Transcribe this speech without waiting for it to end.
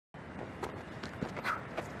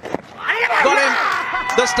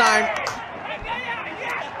This time,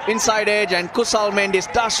 inside edge, and Kusal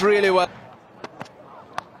Mendis does really well.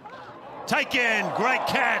 Taken, great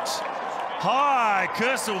catch. High,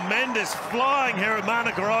 Kusal Mendis flying here at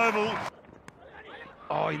Manukau Oval.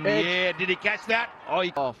 Oh, in the air, did he catch that? Oh,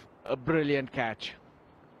 off. A brilliant catch.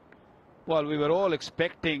 Well, we were all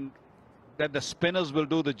expecting that the spinners will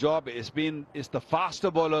do the job. It's the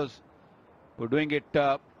faster bowlers who are doing it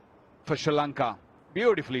for Sri Lanka.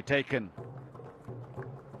 Beautifully taken.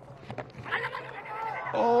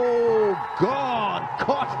 Oh, gone.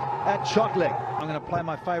 Caught at shot leg. I'm going to play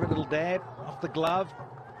my favourite little dad off the glove.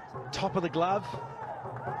 Top of the glove.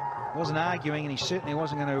 Wasn't arguing, and he certainly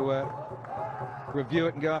wasn't going to review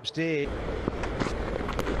it and go upstairs.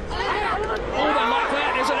 Oh, they like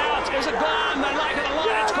that. Is it out? Is it gone? They like it a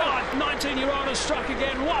lot. It's gone. 19-year-old has struck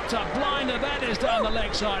again. What a blinder that is down the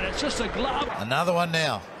leg side. It's just a glove. Another one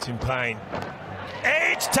now. It's in pain.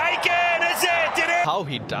 It's taken, is it? Did it? How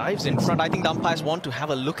he dives in front. I think the umpires want to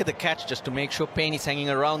have a look at the catch just to make sure Payne is hanging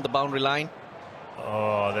around the boundary line.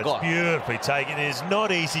 Oh, that's beautifully taken. It is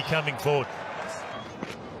not easy coming forward.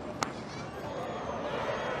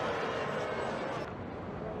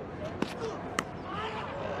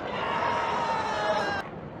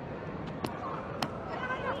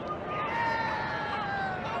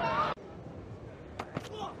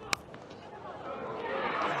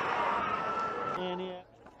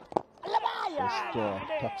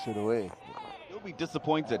 Tucks it away. He'll be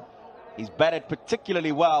disappointed. He's batted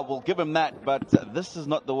particularly well. We'll give him that, but this is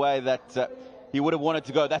not the way that he would have wanted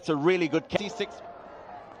to go. That's a really good catch.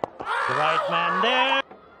 Great man there.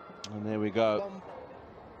 And there we go.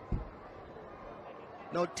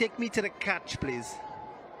 Now take me to the catch, please.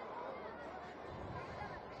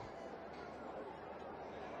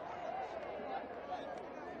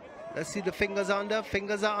 Let's see the fingers under.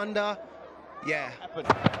 Fingers are under. Yeah.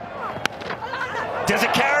 Does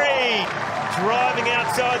it carry? Driving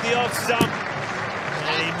outside the off stump.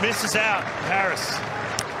 And he misses out. Harris.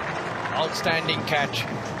 Outstanding catch.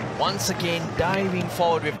 Once again, diving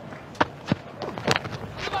forward with...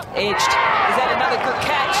 Edged. Is that another good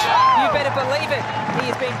catch? You better believe it. He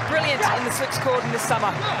has been brilliant in the slips caught in the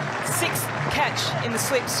summer. Sixth catch in the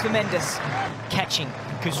slips for Mendis. Catching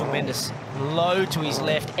Kusal Mendis low to his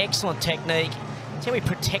left. Excellent technique. See how he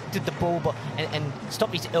protected the ball and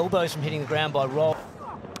stopped his elbows from hitting the ground by roll.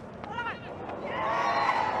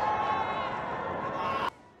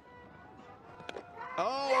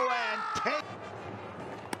 Oh, and take.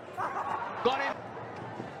 Got him.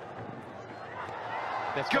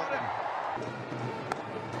 That's got him.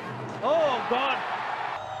 Oh, God.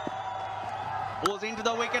 Goes into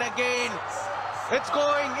the wicket again. It's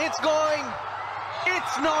going. It's going.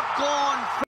 It's not gone.